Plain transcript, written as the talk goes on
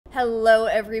Hello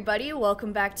everybody,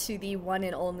 welcome back to the one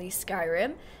and only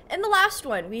Skyrim. In the last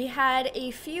one, we had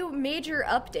a few major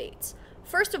updates.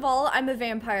 First of all, I'm a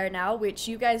vampire now, which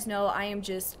you guys know I am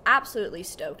just absolutely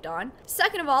stoked on.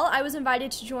 Second of all, I was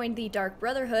invited to join the Dark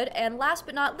Brotherhood, and last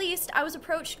but not least, I was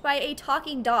approached by a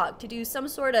talking dog to do some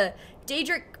sort of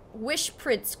Daedric Wish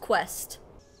Prince quest.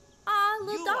 Ah,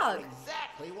 little dog. You are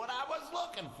exactly what I was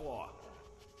looking for.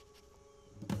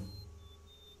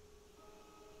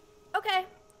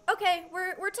 Okay,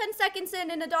 we're 10 seconds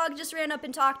in and a dog just ran up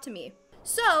and talked to me.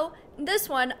 So, in this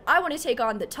one, I want to take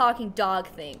on the talking dog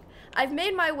thing. I've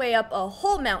made my way up a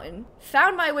whole mountain,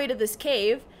 found my way to this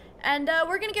cave, and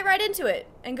we're gonna get right into it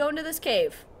and go into this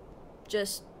cave.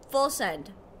 Just full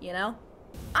send, you know?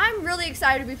 I'm really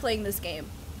excited to be playing this game.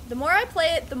 The more I play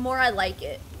it, the more I like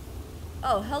it.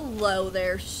 Oh, hello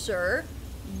there, sir.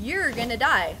 You're gonna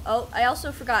die. Oh, I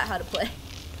also forgot how to play.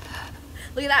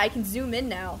 Look at that, I can zoom in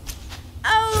now.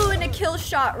 Oh, and a kill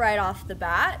shot right off the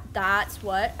bat. That's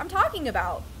what I'm talking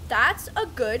about. That's a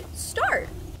good start.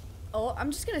 Oh,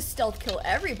 I'm just gonna stealth kill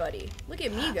everybody. Look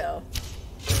at me go.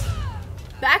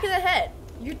 Back of the head.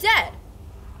 You're dead.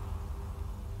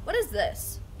 What is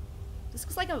this? This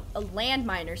looks like a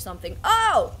landmine or something.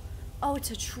 Oh! Oh,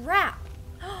 it's a trap.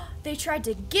 They tried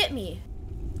to get me.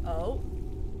 Oh.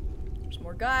 There's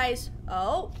more guys.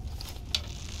 Oh.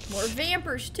 More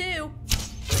vampires too.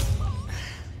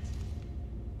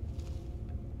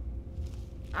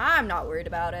 I'm not worried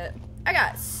about it. I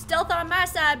got stealth on my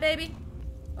side, baby.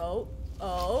 Oh.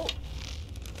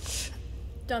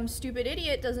 Dumb, stupid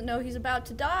idiot doesn't know he's about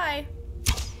to die.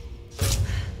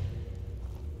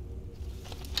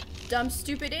 Dumb,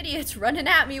 stupid idiot's running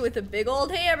at me with a big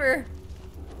old hammer.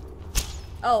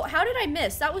 Oh, how did I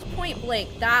miss? That was point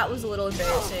blank. That was a little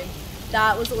embarrassing.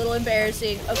 That was a little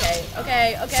embarrassing. Okay.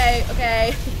 I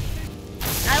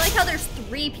like how there's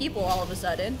 3 people all of a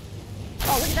sudden.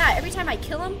 Oh, look at that. Every time I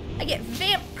kill him, I get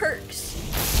vamp perks.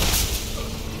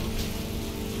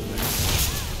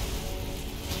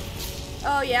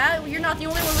 Oh, yeah? You're not the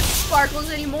only one with sparkles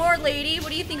anymore, lady.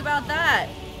 What do you think about that?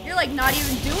 You're, like, not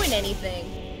even doing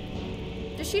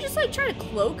anything. Does she just, like, try to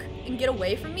cloak and get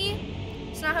away from me?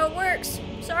 It's not how it works.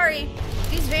 Sorry.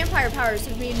 These vampire powers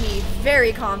have made me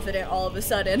very confident all of a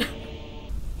sudden.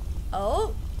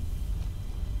 Oh.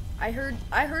 I heard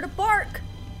a bark.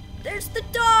 There's the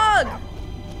dog!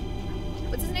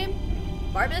 What's his name?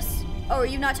 Barbus? Oh, are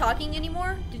you not talking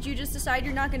anymore? Did you just decide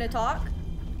you're not gonna talk?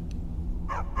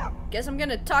 Guess I'm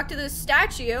gonna talk to this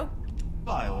statue.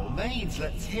 By all means,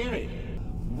 let's hear it.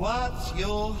 What's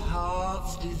your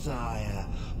heart's desire?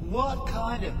 What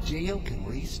kind of deal can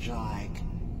we strike?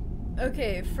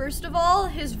 Okay, first of all,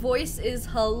 his voice is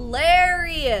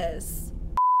hilarious.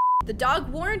 The dog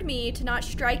warned me to not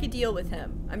strike a deal with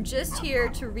him. I'm just here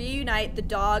to reunite the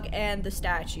dog and the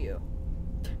statue.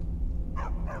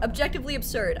 Objectively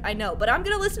absurd, I know, but I'm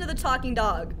gonna listen to the talking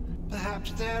dog.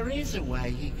 Perhaps there is a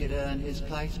way he could earn his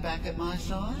place back at my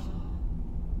side?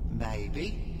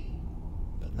 Maybe.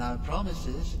 But no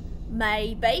promises.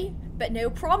 Maybe, but no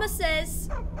promises.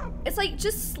 It's like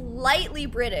just slightly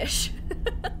British.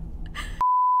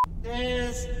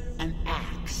 There's an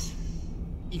axe.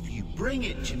 If you bring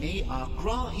it to me, I'll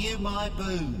grant you my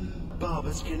boon.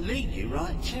 Barbers can lead you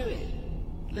right to it.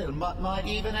 Little Mutt might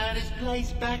even earn his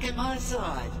place back at my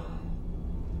side.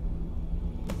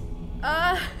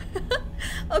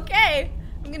 Okay.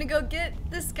 I'm gonna go get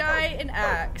this guy an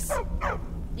axe.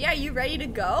 Yeah, you ready to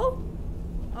go?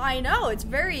 I know, it's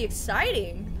very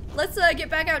exciting. Let's get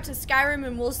back out to Skyrim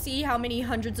and we'll see how many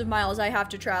hundreds of miles I have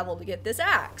to travel to get this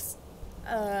axe.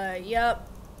 Yep.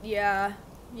 Yeah,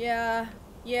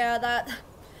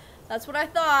 that's what I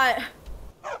thought.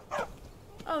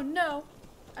 Oh no.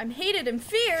 I'm hated and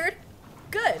feared.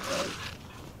 Good.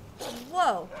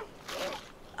 Whoa.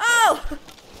 Oh!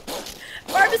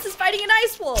 Barbus is fighting an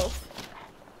ice wolf.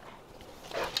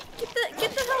 Get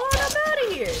the hell on up out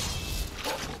of here.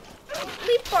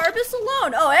 Leave Barbus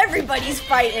alone. Oh, everybody's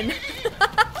fighting.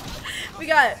 We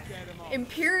got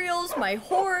Imperials, my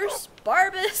horse,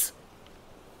 Barbus.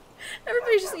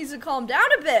 Everybody just needs to calm down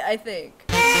a bit, I think.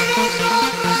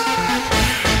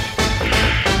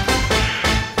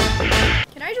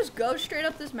 Can I just go straight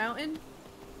up this mountain?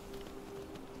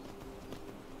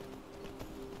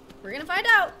 We're gonna find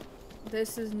out.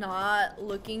 This is not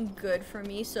looking good for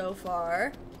me so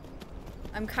far.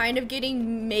 I'm kind of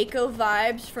getting Mako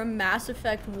vibes from Mass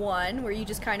Effect 1, where you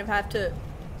just kind of have to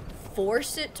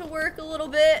force it to work a little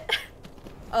bit.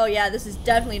 Oh yeah, this is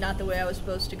definitely not the way I was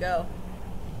supposed to go.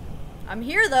 I'm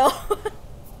here though.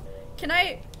 Can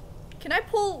I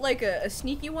pull like a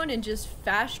sneaky one and just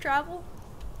fast travel?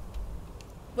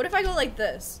 What if I go like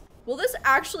this? Will this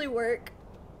actually work?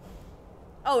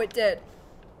 Oh, it did.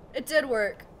 It did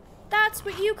work. That's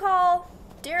what you call,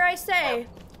 dare I say,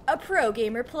 a pro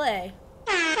gamer play.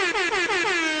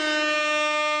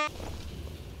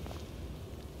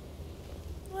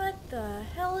 What the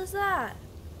hell is that?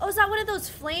 Oh, is that one of those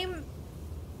flame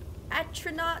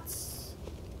astronauts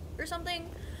or something?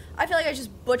 I feel like I just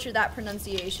butchered that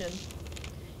pronunciation.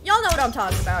 Y'all know what I'm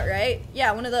talking about, right?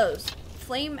 Yeah, one of those.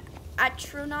 Flame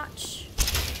astronauts.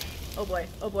 Oh boy,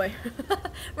 oh boy.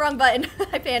 Wrong button.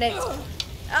 I panicked.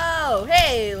 Oh,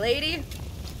 hey, lady.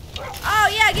 Oh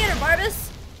yeah, get her,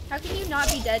 Barbas. How can you not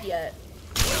be dead yet?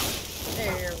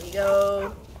 There we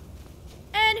go.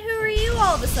 And who are you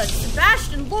all of a sudden?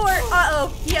 Sebastian Lord.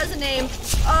 Uh-oh, he has a name.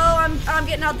 Oh, I'm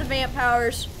getting out the vamp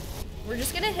powers. We're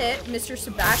just gonna hit Mr.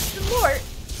 Sebastian Lord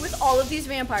with all of these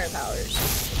vampire powers.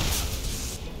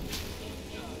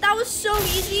 That was so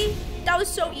easy. That was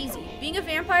so easy. Being a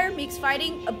vampire makes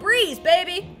fighting a breeze,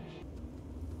 baby.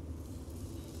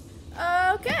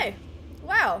 Okay.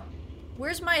 Wow.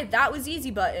 Where's my that was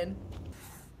easy button?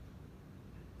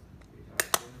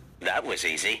 That was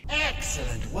easy.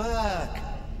 Excellent work.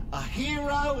 A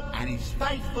hero and his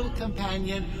faithful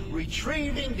companion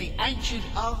retrieving the ancient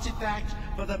artifact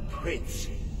for the prince.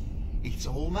 It's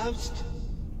almost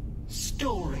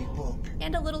storybook.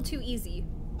 And a little too easy.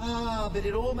 Ah, but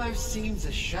it almost seems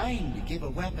a shame to give a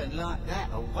weapon like that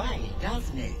away,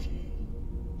 doesn't it?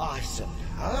 I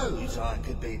suppose I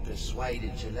could be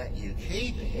persuaded to let you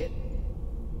keep it.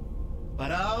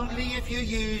 But only if you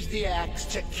use the axe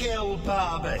to kill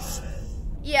Barbas.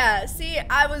 Yeah, see,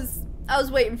 I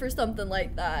was waiting for something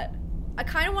like that. I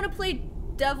kind of want to play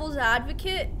devil's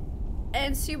advocate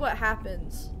and see what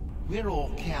happens. We're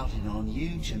all counting on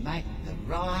you to make the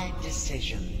right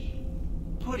decision.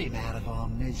 Put him out of our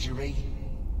misery.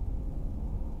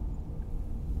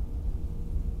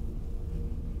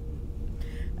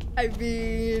 I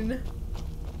mean,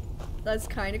 that's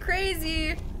kind of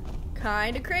crazy.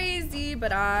 Kind of crazy,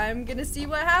 but I'm gonna see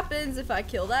what happens if I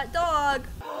kill that dog.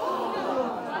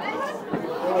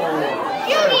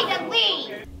 You need to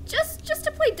leave! Just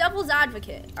to play devil's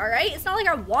advocate, alright? It's not like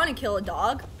I want to kill a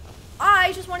dog.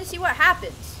 I just want to see what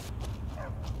happens.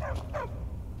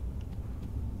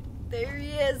 There he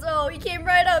is. Oh, he came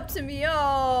right up to me.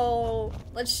 Oh.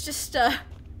 Let's just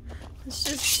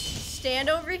stand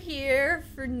over here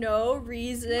for no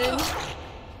reason.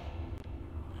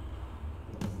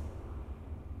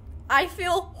 I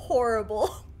feel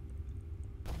horrible.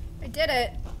 I did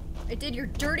it. I did your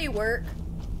dirty work,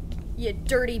 you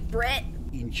dirty Brit.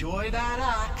 Enjoy that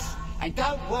axe, and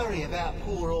don't worry about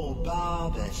poor old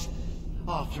Barbas.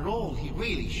 After all, he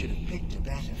really should have picked a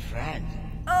better friend.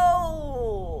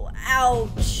 Oh,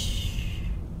 ouch.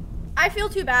 I feel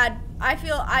too bad. I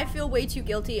feel way too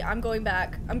guilty. I'm going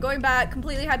back. I'm going back.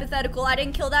 Completely hypothetical. I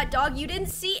didn't kill that dog. You didn't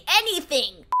see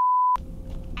anything.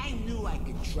 I knew I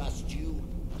could trust you.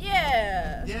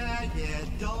 Yeah. Yeah.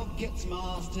 Dog gets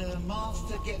master,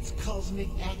 master gets cosmic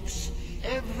X.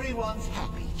 Everyone's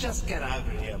happy. Just get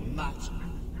over here, mutt.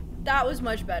 That was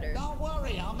much better. Don't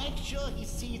worry, I'll make sure he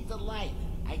sees the light.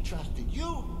 I trusted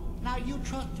you, now you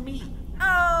trust me.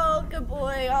 Oh, good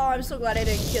boy. Oh, I'm so glad I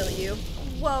didn't kill you.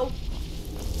 Whoa.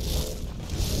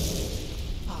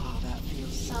 Ah, that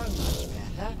feels so much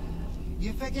better.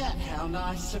 You forget how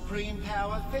nice supreme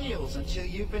power feels until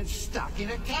you've been stuck in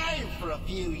a cave for a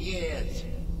few years.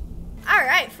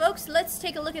 Alright, folks, let's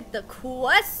take a look at the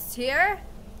quests here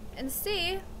and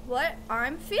see what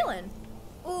I'm feeling.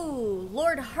 Ooh,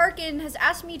 Lord Harkin has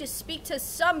asked me to speak to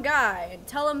some guy and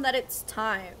tell him that it's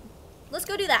time. Let's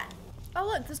go do that. Oh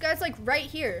look, this guy's like right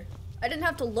here. I didn't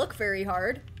have to look very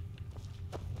hard.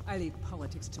 I leave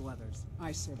politics to others.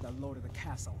 I serve the lord of the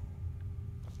castle.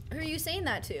 Who are you saying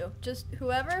that to? Just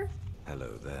whoever?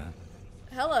 Hello there.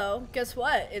 Hello, guess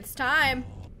what? It's time.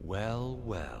 Well.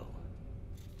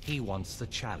 He wants the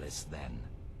chalice then.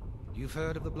 You've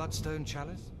heard of the Bloodstone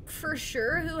Chalice? For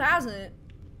sure, who hasn't?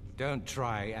 Don't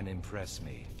try and impress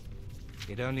me.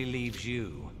 It only leaves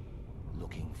you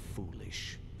looking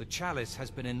foolish. The chalice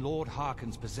has been in Lord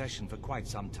Harkin's possession for quite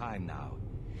some time now.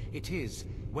 It is,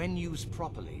 when used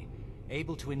properly,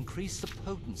 able to increase the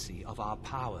potency of our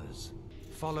powers.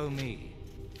 Follow me.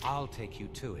 I'll take you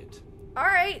to it.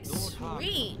 Alright, Lord Harkin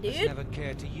sweet, has dude. never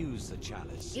cared to use the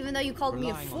chalice. Even though you called me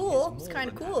a Relying on fool, his it's more kind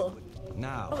of than cool. adequate.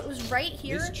 Now, Oh, it was right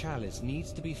here? this chalice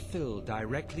needs to be filled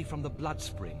directly from the blood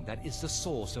spring that is the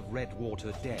source of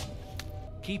Redwater Den.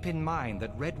 Keep in mind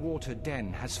that Redwater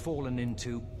Den has fallen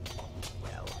into,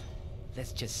 well,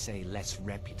 let's just say less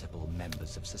reputable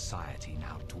members of society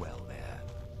now dwell there.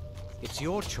 It's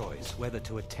your choice whether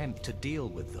to attempt to deal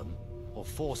with them or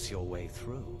force your way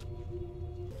through.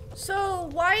 So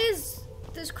why is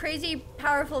this crazy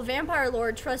powerful vampire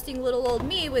lord trusting little old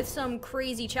me with some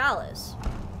crazy chalice?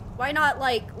 Why not,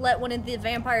 like, let one of the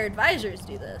vampire advisors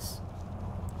do this?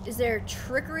 Is there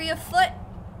trickery afoot?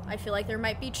 I feel like there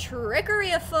might be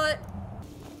trickery afoot.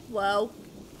 Whoa.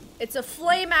 It's a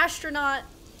flame astronaut.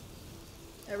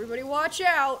 Everybody watch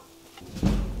out.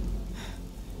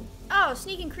 Oh,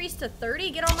 sneak increased to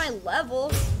 30? Get on my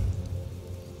level.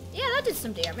 Yeah, that did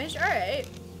some damage. Alright.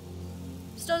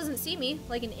 Still doesn't see me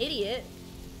like an idiot.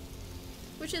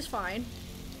 Which is fine.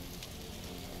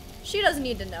 She doesn't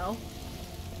need to know.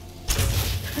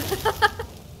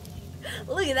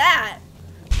 Look at that.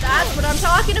 That's what I'm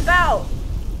talking about.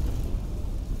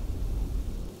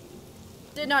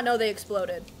 Did not know they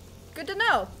exploded. Good to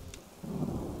know.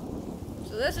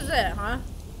 So this is it, huh?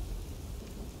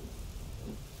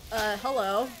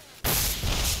 Hello.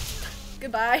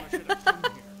 Goodbye.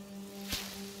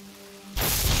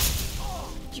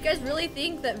 Did you guys really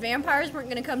think that vampires weren't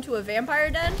gonna come to a vampire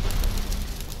den?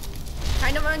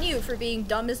 Kind of on you for being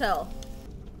dumb as hell.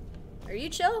 Are you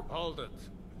chill? Hold it.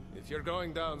 If you're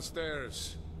going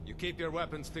downstairs, you keep your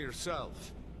weapons to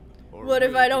yourself. Or What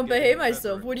if we'll I be don't getting behave better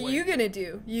myself? What are you acquainted.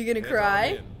 gonna do? You gonna Get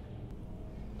cry?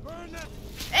 on in.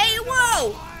 Hey,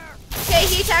 whoa! Okay,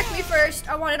 he attacked me first.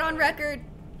 I want it on record.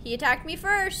 He attacked me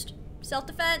first.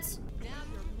 Self-defense.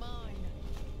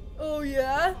 Oh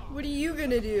yeah? What are you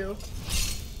gonna do?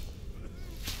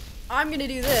 I'm gonna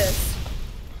do this.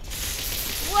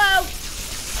 Whoa!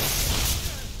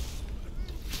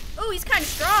 Oh, he's kind of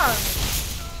strong.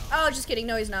 Oh, just kidding.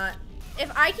 No, he's not.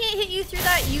 If I can't hit you through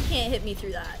that, you can't hit me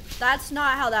through that. That's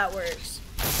not how that works.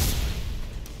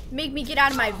 Make me get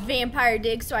out of my vampire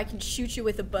dig so I can shoot you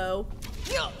with a bow.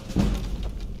 Do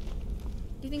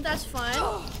you think that's fun?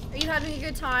 Are you having a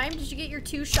good time? Did you get your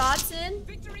 2 shots in?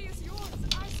 Victory is yours.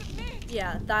 I submit.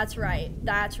 Yeah, that's right.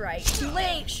 That's right. Too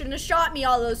late. Shouldn't have shot me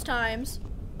all those times.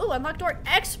 Ooh, unlock door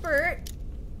expert.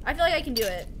 I feel like I can do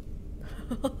it.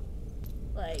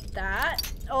 Like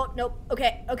that. Oh, nope.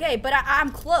 Okay, okay, but I'm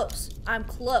close. I'm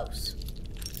close.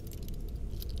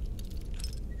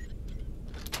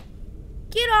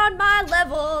 Get on my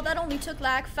level. That only took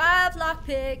like 5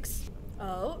 lockpicks.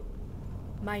 Oh,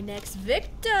 my next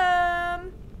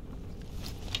victim.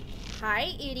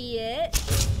 Hi, idiot.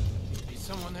 Is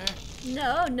someone there?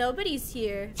 No, nobody's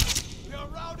here. We are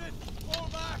routed. Fall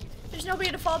back. There's nobody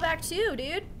to fall back to,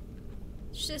 dude.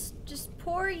 It's just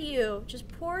poor you. Just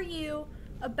poor you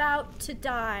about to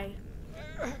die.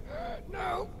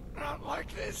 No, not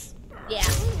like this. Yeah,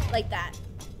 like that.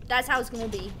 That's how it's gonna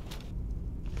be.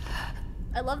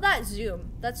 I love that zoom.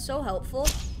 That's so helpful.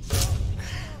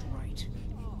 Right.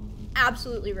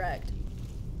 Absolutely wrecked.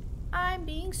 I'm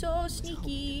being so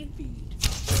sneaky. Feed.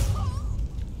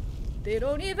 They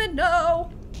don't even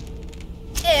know.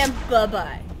 And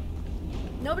bye-bye.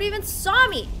 Nobody even saw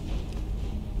me.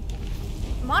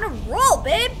 I'm on a roll,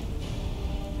 babe.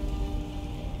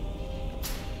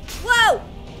 Whoa!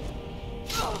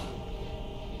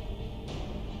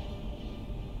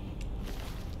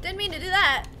 Didn't mean to do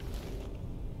that.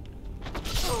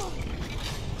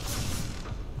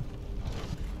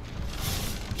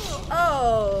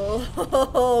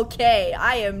 Oh, okay.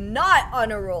 I am not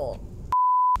on a roll.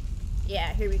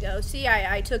 Yeah, here we go. See,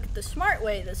 I took the smart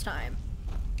way this time.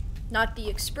 Not the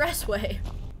express way.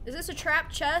 Is this a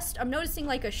trap chest? I'm noticing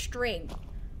like a string.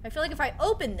 I feel like if I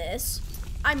open this,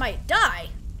 I might die.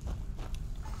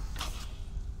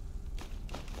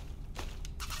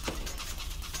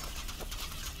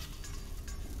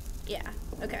 Yeah,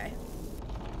 okay.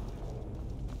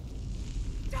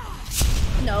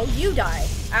 No, you die,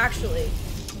 actually.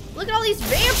 Look at all these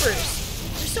vampires.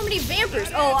 There's so many vampires.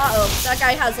 Oh, uh-oh. That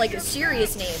guy has like a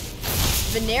serious name.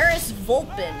 Veneris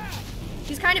Vulpin.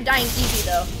 He's kind of dying easy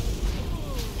though.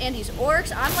 And these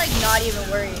orcs, I'm like not even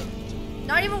worried.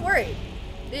 Not even worried.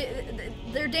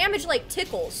 Their damage like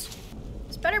tickles.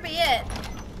 This better be it.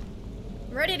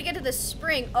 I'm ready to get to the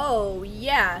spring. Oh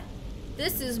yeah.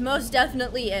 This is most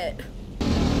definitely it.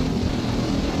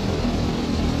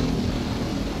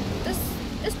 This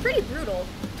is pretty brutal.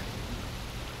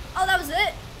 Oh, that was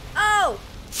it? Oh!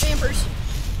 Vampers.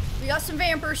 We got some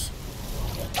vampers.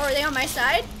 Oh, are they on my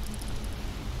side?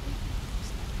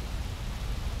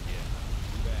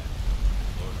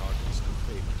 Lord Harkin's new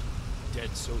favorite.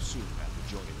 Dead so soon after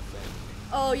joining the family.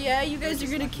 Oh yeah, you guys are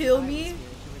gonna kill me? To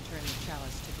return the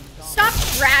chalice to King Stop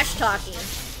trash talking,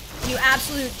 you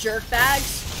absolute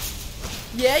jerkbags.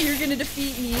 Yeah, you're gonna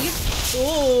defeat me.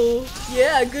 Oh,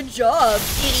 yeah, good job,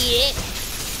 idiot.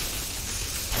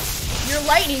 Your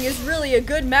lightning is really a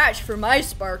good match for my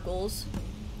sparkles.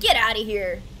 Get out of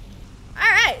here.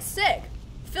 Alright, sick.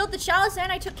 filled the chalice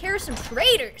and I took care of some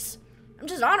traitors. I'm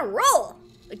just on a roll.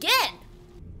 Again.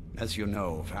 As you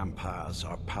know, vampires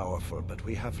are powerful, but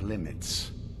we have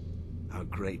limits. Our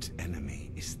great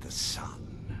enemy is the sun.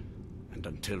 And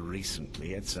until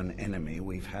recently, it's an enemy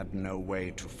we've had no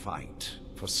way to fight.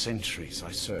 For centuries,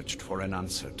 I searched for an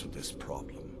answer to this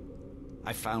problem.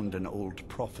 I found an old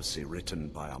prophecy written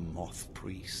by a moth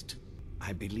priest.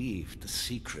 I believe the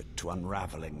secret to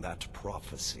unraveling that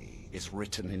prophecy is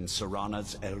written in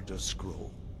Serana's Elder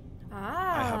Scroll.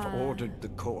 I have ordered the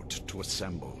court to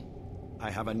assemble. I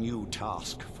have a new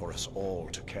task for us all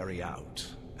to carry out,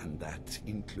 and that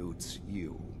includes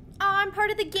you. Oh, I'm part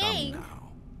of the gang. Come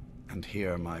now, and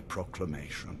hear my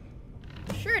proclamation.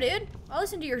 Sure, dude. I'll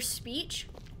listen to your speech.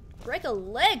 Break a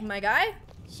leg, my guy.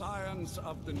 Scions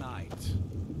of the night,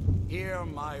 hear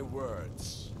my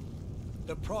words.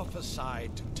 The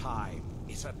prophesied time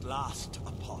is at last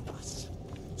upon us.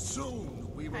 Soon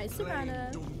we will claim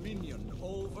dominion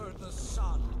over the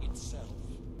sun itself.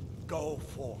 Go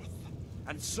forth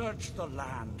and search the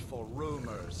land for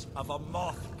rumors of a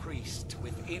moth priest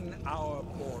within our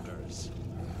borders.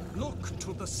 Look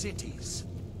to the cities.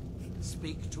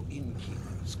 Speak to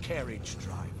innkeepers, carriage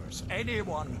drivers,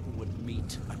 anyone who would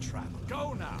meet a traveler.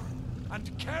 Go now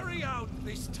and carry out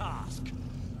this task.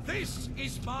 This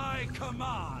is my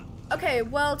command. Okay,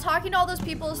 well, talking to all those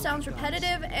people sounds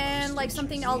repetitive and like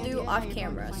something I'll do off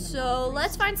camera. So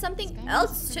let's find something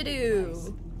else to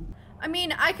do. I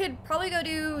mean, I could probably go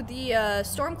do the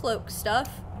Stormcloak stuff.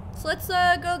 So let's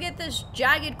go get this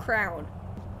jagged crown.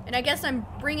 And I guess I'm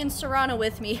bringing Serana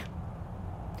with me.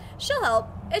 She'll help.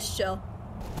 It's chill.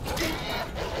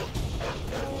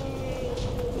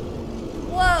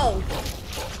 Whoa.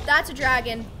 That's a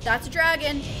dragon. That's a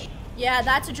dragon. Yeah,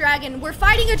 that's a dragon. We're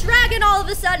fighting a dragon all of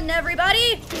a sudden,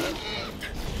 everybody.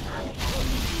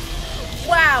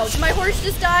 Wow, did my horse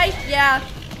just die? Yeah.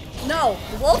 No,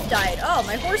 the wolf died. Oh,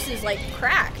 my horse is like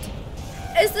cracked.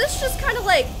 Is this just kind of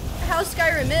like how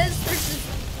Skyrim is? There's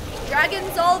just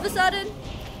dragons all of a sudden?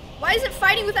 Why is it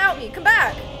fighting without me? Come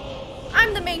back.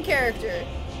 I'm the main character.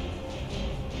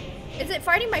 Is it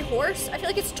fighting my horse? I feel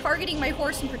like it's targeting my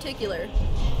horse in particular.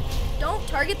 Don't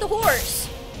target the horse.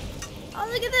 Oh,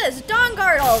 look at this. Dawn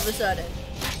Guard all of a sudden.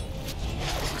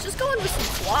 It's just going with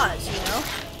some claws, you know?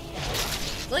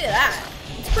 Look at that.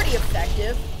 It's pretty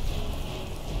effective.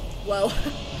 Whoa.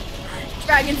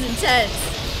 Dragon's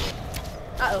intense.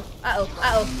 Uh-oh. Uh-oh.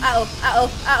 Uh-oh. Uh-oh. Uh-oh.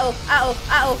 Uh-oh.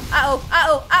 Uh-oh. Uh-oh.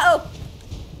 Uh-oh. Uh-oh.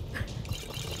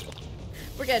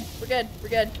 We're good. We're good. We're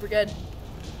good. We're good.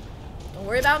 Don't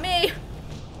worry about me.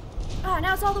 Ah,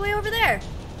 now it's all the way over there.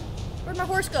 Where'd my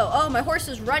horse go? Oh, my horse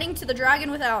is running to the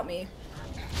dragon without me.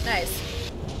 Nice.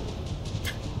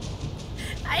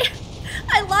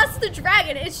 I lost the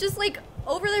dragon. It's just like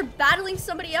over there battling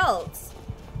somebody else.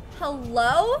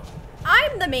 Hello?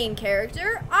 I'm the main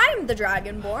character. I'm the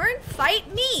Dragonborn.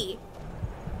 Fight me.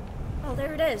 Oh,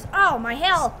 there it is. Oh, my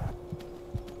hell.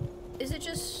 Is it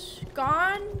just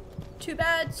gone? Too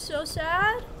bad, so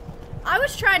sad. I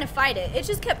was trying to fight it. It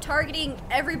just kept targeting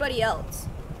everybody else.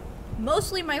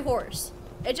 Mostly my horse.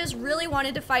 It just really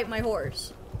wanted to fight my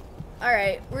horse.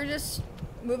 Alright, we're just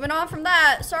moving on from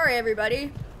that. Sorry,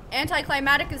 everybody.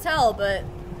 Anticlimactic as hell, but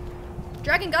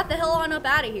dragon got the hell on up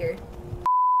out of here.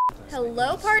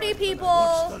 Hello, party people.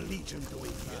 What's the Legion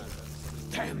doing here?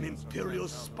 Damn Imperial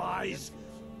spies.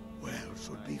 Well,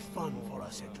 should be fun for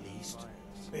us at least.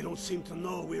 They don't seem to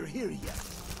know we're here yet.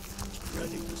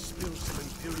 Ready to spill some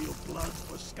Imperial blood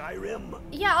for Skyrim?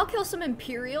 Yeah, I'll kill some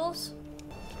Imperials.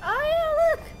 Oh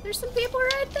yeah, look! There's some people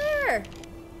right there!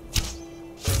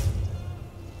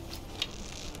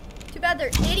 Too bad they're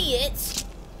idiots.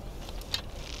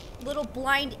 Little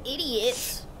blind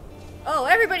idiots. Oh,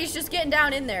 everybody's just getting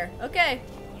down in there. Okay,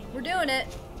 we're doing it.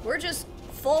 We're just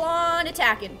full-on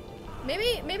attacking.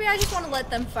 Maybe I just want to let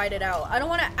them fight it out. I don't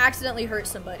want to accidentally hurt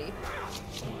somebody.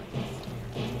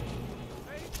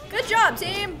 Good job,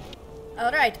 team!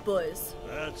 Alright, boys.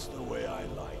 That's the way I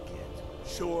like it.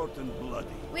 Short and bloody.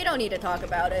 We don't need to talk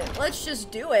about it. Let's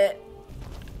just do it.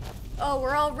 Oh,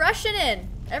 we're all rushing in.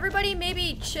 Everybody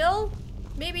maybe chill?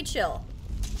 Maybe chill.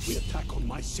 We attack on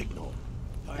my signal.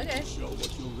 Time Okay. to show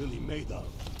what you're really made of.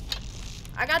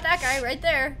 I got that guy right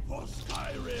there. For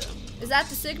Skyrim. Is that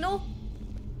the signal?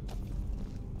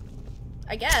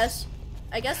 I guess.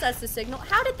 I guess that's the signal.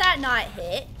 How did that not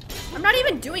hit? I'm not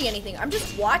even doing anything. I'm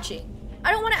just watching.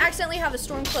 I don't want to accidentally have a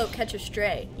Stormcloak catch a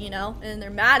stray, you know? And they're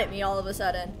mad at me all of a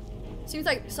sudden. Seems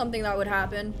like something that would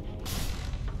happen.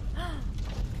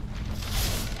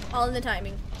 All in the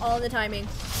timing. All in the timing.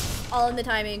 All in the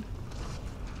timing.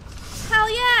 Hell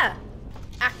yeah!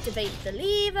 Activate the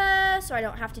lever so I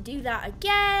don't have to do that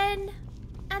again.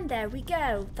 And there we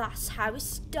go. That's how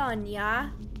it's done, yeah?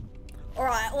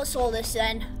 Alright, what's all this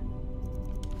then?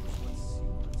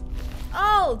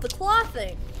 Oh, the claw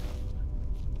thing.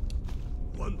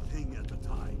 One thing at a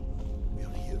time. We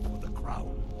are here for the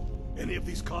crown. Any of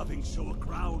these carvings show a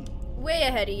crown? Way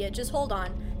ahead of you, just hold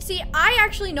on. See, I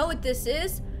actually know what this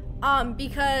is,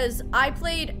 because I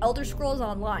played Elder Scrolls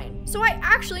Online. So I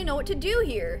actually know what to do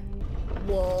here.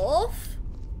 Wolf.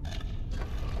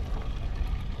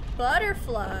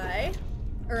 Butterfly.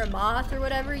 Or a moth or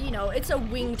whatever, you know, it's a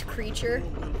winged creature.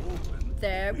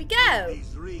 There we go.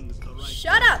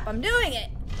 Shut up, I'm doing it.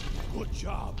 Good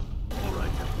job. All right,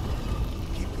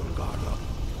 keep your guard up.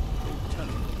 Don't tell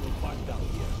him we'll find out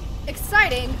here.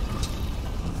 Exciting.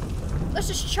 Let's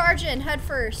just charge in head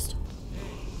first.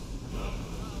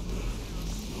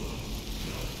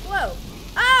 Whoa.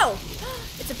 Oh!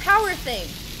 It's a power thing.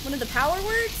 One of the power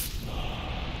words?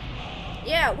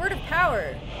 Yeah, word of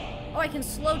power. Oh, I can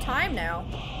slow time now.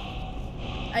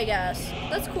 I guess.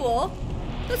 That's cool.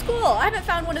 That's cool. I haven't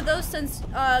found one of those since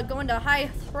going to High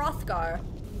Hrothgar.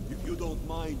 If you don't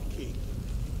mind, King,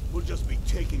 we'll just be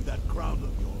taking that crown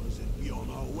of yours and be on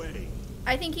our way.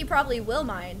 I think he probably will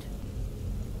mind.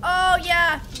 Oh,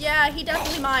 yeah. Yeah, he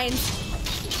definitely minds.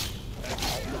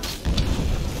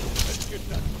 Let's get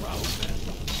that crown, man.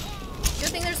 Good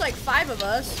thing there's like 5 of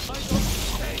us.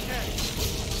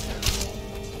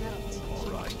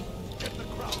 All right, get the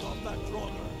crown off that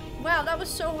drawer. Wow, that was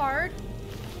so hard.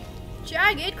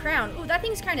 Jagged crown. Ooh, that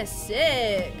thing's kind of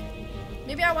sick.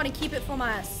 Maybe I want to keep it for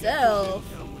myself.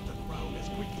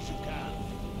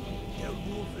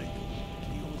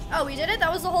 Oh, we did it?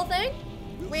 That was the whole thing?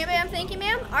 Wham bam, thank you,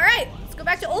 ma'am. Alright, let's go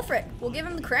back to Ulfric. We'll give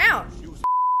him the crown.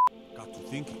 Got to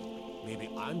thinking, maybe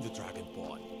I'm the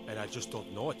Dragonborn, and I just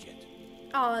don't know it yet.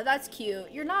 Oh, that's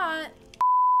cute. You're not.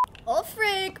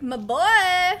 Ulfric, my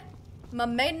boy. My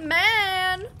main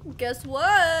man. Guess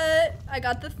what? I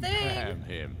got the thing. Damn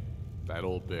him. That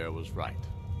old bear was right.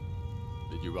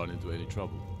 Did you run into any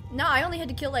trouble? No, I only had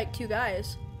to kill like 2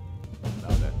 guys. Now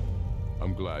then,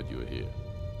 I'm glad you're here.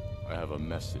 I have a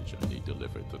message I need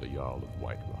delivered to the Jarl of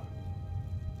Whiterun.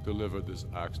 Deliver this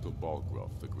axe to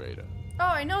Balgruf the Greater. Oh,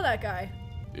 I know that guy.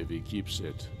 If he keeps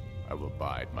it, I will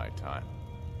bide my time.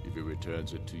 If he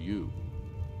returns it to you,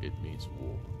 it means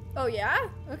war. Oh yeah?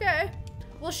 Okay.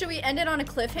 Well, should we end it on a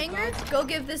cliffhanger? Go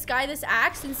give this guy this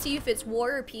axe and see if it's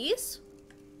war or peace?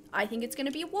 I think it's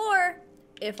gonna be war,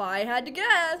 if I had to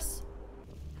guess.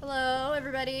 Hello,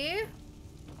 everybody.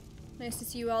 Nice to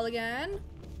see you all again.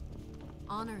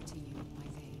 Honor to you, my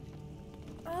Thane.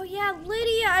 Oh yeah,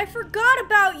 Lydia, I forgot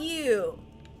about you.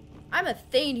 I'm a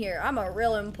Thane here. I'm a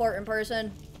real important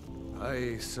person.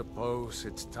 I suppose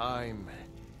it's time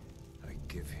I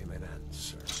give him an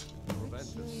answer.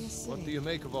 Proventus, what do you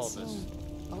make of all this?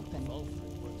 Open.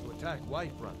 To attack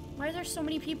Whiterun. Why are there so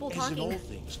many people talking?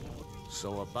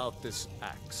 So about this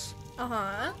axe.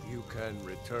 Uh-huh. You can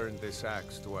return this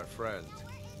axe to our friend.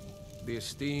 The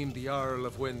esteemed Jarl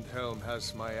of Windhelm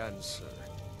has my answer.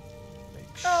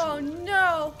 Make sure Oh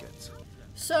no.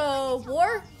 So,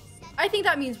 war? I think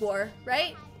that means war,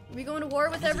 right? Are we going to war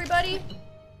with everybody?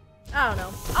 I don't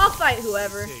know. I'll fight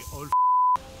whoever.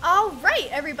 Alright,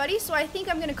 everybody, so I think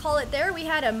I'm gonna call it there. We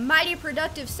had a mighty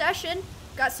productive session.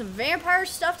 Got some vampire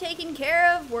stuff taken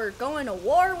care of. We're going to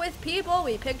war with people.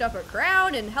 We picked up a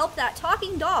crown and helped that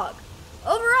talking dog.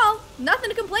 Overall, nothing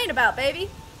to complain about, baby.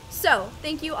 So,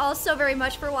 thank you all so very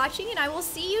much for watching, and I will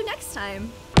see you next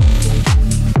time.